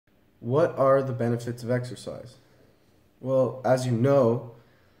What are the benefits of exercise? Well, as you know,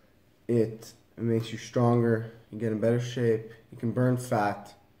 it makes you stronger, you get in better shape, you can burn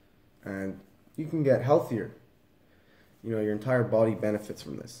fat, and you can get healthier. Your entire body benefits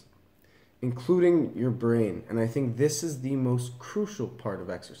from this, including your brain. And I think this is the most crucial part of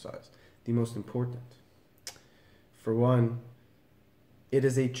exercise, the most important. For one, it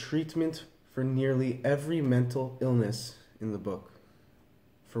is a treatment for nearly every mental illness in the book.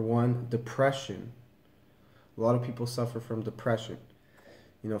 For one, depression. A lot of people suffer from depression.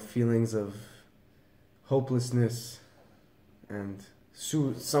 Feelings of hopelessness and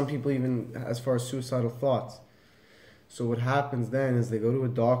some people even as far as suicidal thoughts. So what happens then is they go to a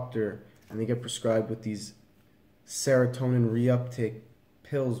doctor and they get prescribed with these serotonin reuptake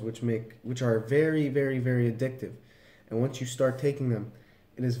pills which are very, very, very addictive. And once you start taking them,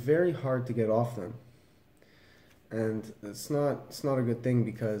 it is very hard to get off them. And it's not a good thing,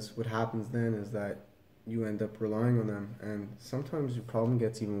 because what happens then is that you end up relying on them, and sometimes your problem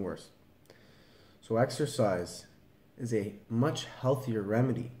gets even worse. So exercise is a much healthier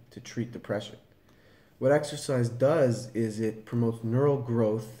remedy to treat depression. What exercise does is it promotes neural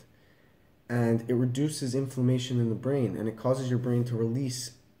growth, and it reduces inflammation in the brain, and it causes your brain to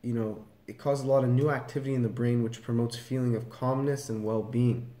release, it causes a lot of new activity in the brain, which promotes feeling of calmness and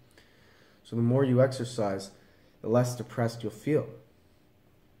well-being. So the more you exercise, the less depressed you'll feel.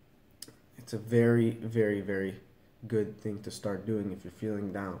 It's a very, very, very good thing to start doing if you're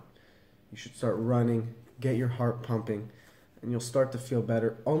feeling down. You should start running, get your heart pumping, and you'll start to feel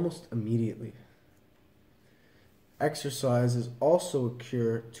better almost immediately. Exercise is also a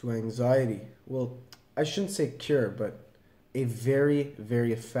cure to anxiety. Well, I shouldn't say cure, but a very,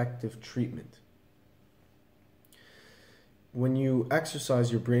 very effective treatment. When you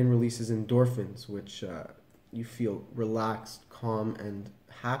exercise, your brain releases endorphins, which you feel relaxed, calm, and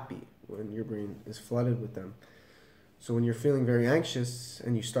happy when your brain is flooded with them. So when you're feeling very anxious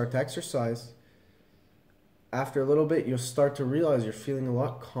and you start to exercise, after a little bit, you'll start to realize you're feeling a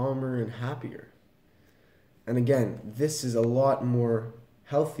lot calmer and happier. And again, this is a lot more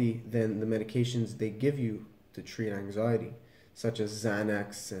healthy than the medications they give you to treat anxiety, such as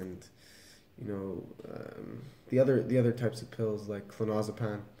Xanax and the other types of pills like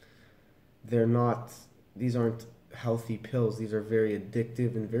clonazepam. These aren't healthy pills. These are very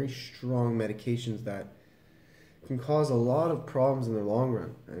addictive and very strong medications that can cause a lot of problems in the long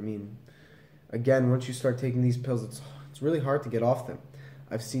run. I mean, again, once you start taking these pills, it's really hard to get off them.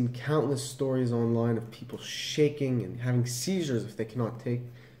 I've seen countless stories online of people shaking and having seizures if they cannot take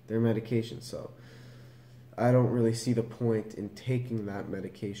their medication. So I don't really see the point in taking that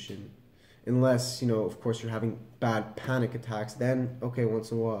medication unless, of course, you're having bad panic attacks. Then, okay,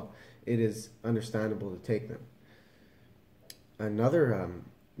 once in a while, it is understandable to take them. Another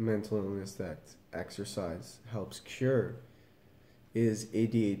mental illness that exercise helps cure is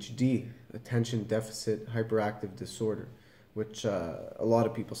ADHD, attention deficit hyperactive disorder, which a lot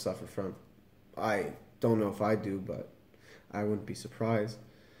of people suffer from. I don't know if I do, but I wouldn't be surprised.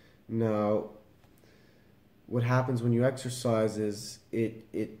 Now, what happens when you exercise is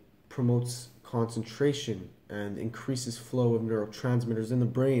it promotes concentration and increases flow of neurotransmitters in the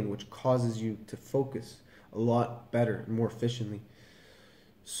brain, which causes you to focus a lot better and more efficiently.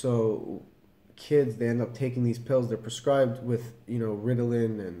 So kids, they end up taking these pills. They're prescribed with,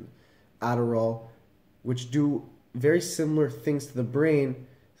 Ritalin and Adderall, which do very similar things to the brain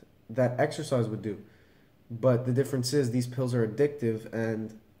that exercise would do. But the difference is these pills are addictive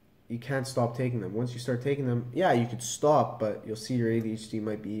and you can't stop taking them. Once you start taking them, yeah, you could stop, but you'll see your ADHD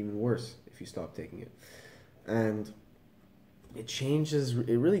might be even worse if you stop taking it. And it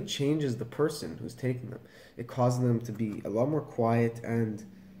really changes the person who's taking them. It causes them to be a lot more quiet and,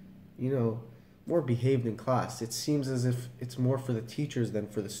 more behaved in class. It seems as if it's more for the teachers than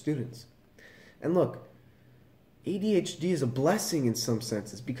for the students. And look, ADHD is a blessing in some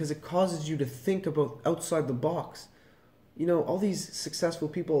senses because it causes you to think about outside the box. All these successful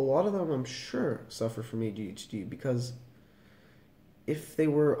people, a lot of them, I'm sure, suffer from ADHD because if they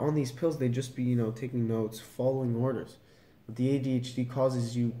were on these pills, they'd just be, taking notes, following orders. But the ADHD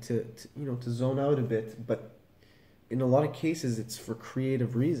causes you to zone out a bit, but in a lot of cases, it's for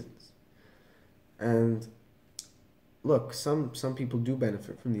creative reasons. And look, some people do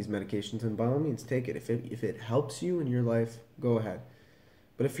benefit from these medications, and by all means, take it. If it helps you in your life, go ahead.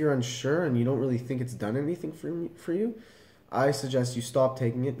 But if you're unsure and you don't really think it's done anything for you, I suggest you stop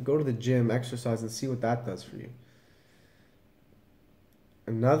taking it, go to the gym, exercise, and see what that does for you.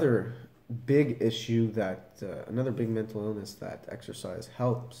 Another big mental illness that exercise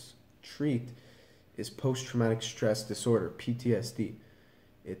helps treat is post-traumatic stress disorder, PTSD.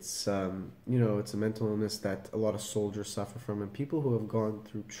 It's it's a mental illness that a lot of soldiers suffer from, and people who have gone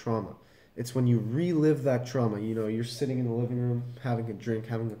through trauma. It's when you relive that trauma. You're sitting in the living room, having a drink,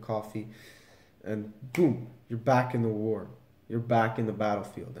 having a coffee, and boom, you're back in the war. You're back in the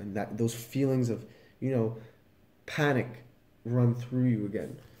battlefield, and that those feelings of, panic run through you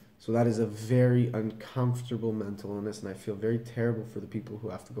again. So that is a very uncomfortable mental illness, and I feel very terrible for the people who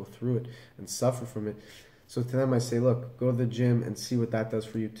have to go through it and suffer from it. So to them I say, look, go to the gym and see what that does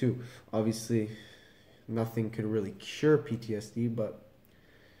for you too. Obviously, nothing could really cure PTSD, but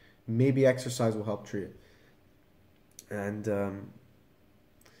maybe exercise will help treat it. And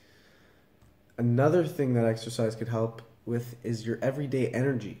another thing that exercise could help with is your everyday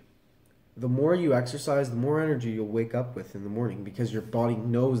energy. The more you exercise, the more energy you'll wake up with in the morning, because your body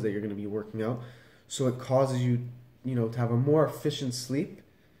knows that you're going to be working out. So it causes you, to have a more efficient sleep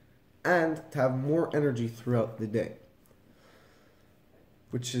and to have more energy throughout the day.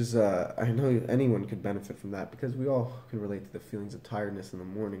 Which is, I know anyone could benefit from that, because we all can relate to the feelings of tiredness in the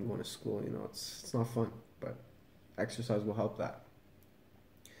morning going to school. It's not fun, but exercise will help that.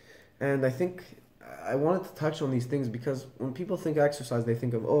 And I think I wanted to touch on these things because when people think exercise, they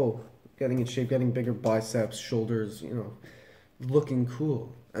think of, getting in shape, getting bigger biceps, shoulders, looking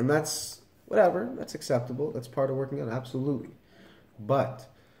cool. And that's whatever, that's acceptable. That's part of working out, absolutely. But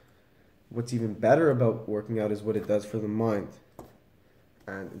what's even better about working out is what it does for the mind.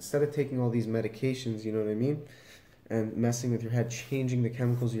 And instead of taking all these medications, you know what I mean, and messing with your head, changing the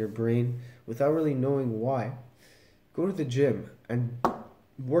chemicals of your brain without really knowing why, go to the gym and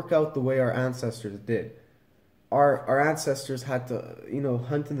work out the way our ancestors did. Our ancestors had to,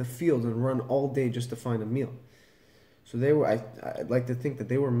 hunt in the field and run all day just to find a meal. So I'd like to think that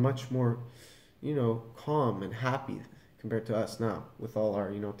they were much more, calm and happy compared to us now with all our,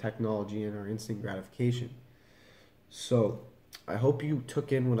 technology and our instant gratification. So I hope you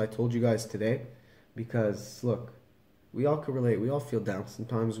took in what I told you guys today, because look, we all can relate. We all feel down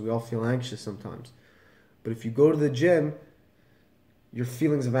sometimes. We all feel anxious sometimes. But if you go to the gym, your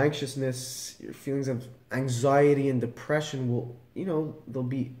feelings of anxiousness, your feelings of anxiety and depression will, they'll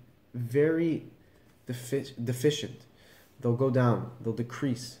be very deficient. They'll go down. They'll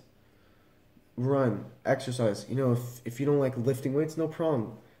decrease. Run, exercise. If you don't like lifting weights, no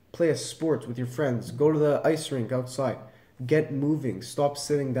problem. Play a sport with your friends. Go to the ice rink outside. Get moving. Stop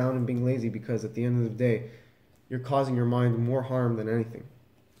sitting down and being lazy, because at the end of the day, you're causing your mind more harm than anything.